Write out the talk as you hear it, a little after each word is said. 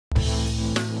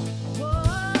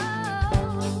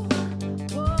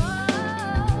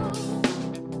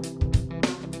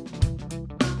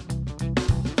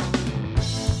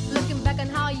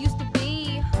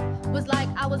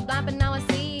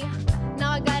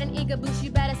Boosh,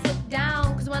 you better sit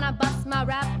down. Cause when I bust my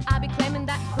rap, I'll be claiming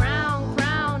that crown.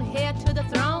 Crown, heir to the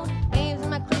throne. Aims in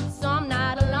my clip, so I'm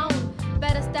not alone.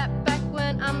 Better step back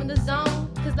when I'm in the zone.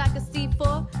 Cause like a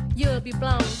C4, you'll be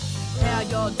blown. How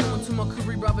y'all doing to my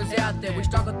Koori brothers out there? We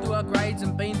struggled through our grades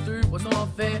and been through what's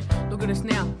not fair. Look at us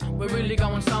now, we're really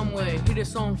going somewhere. Hit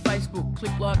us on Facebook,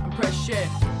 click like and press share.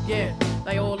 Yeah,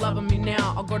 they all loving me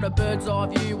now. I got a bird's eye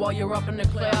view while you're up in the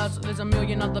clouds. There's a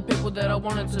million other people that I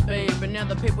wanted to be, but now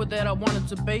the people that I wanted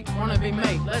to be wanna be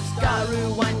me. Let's go.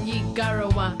 Garuwan ye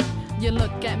Garawa. You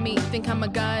look at me, think I'm a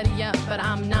guardian, but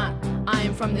I'm not. I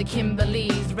am from the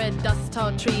Kimberleys, red dust,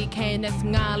 tall tree, KNS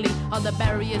Ngali. All the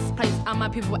barriers placed on my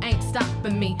people ain't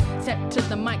stopping me. Step to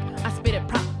the mic, I spit it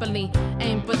properly.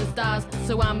 Aim for the stars,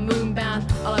 so I'm moonbound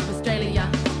all over Australia.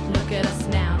 Look at us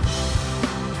now.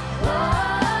 Whoa,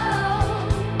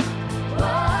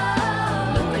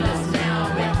 whoa. Look at us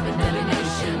now, rapping Nelly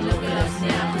Nation. Look at us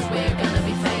now, cause we're gonna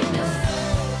be famous.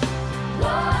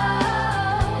 Whoa,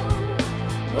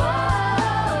 whoa.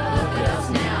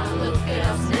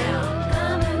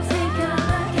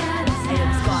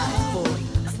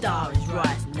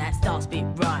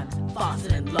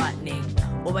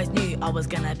 Always knew I was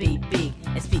gonna be big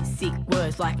and spit sick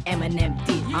words like Eminem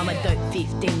did. I'm a dope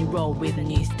 15-year-old with a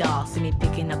new style. See me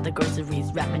picking up the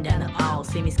groceries, rapping down the aisle.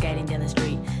 See me skating down the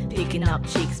street, picking up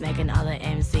chicks, making other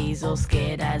MCs all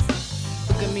scared as.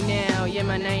 Look at me now, yeah,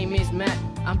 my name is Matt.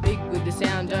 I'm big with the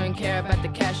sound, don't care about the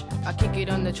cash. I kick it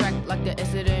on the track like the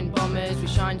Essendon Bombers. We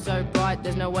shine so bright,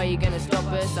 there's no way you're gonna stop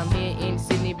us. I'm here in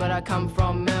Sydney, but I come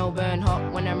from Melbourne.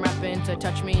 Hot when I'm rapping, so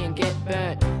touch me and get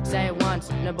burnt. Say it once,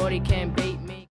 nobody can beat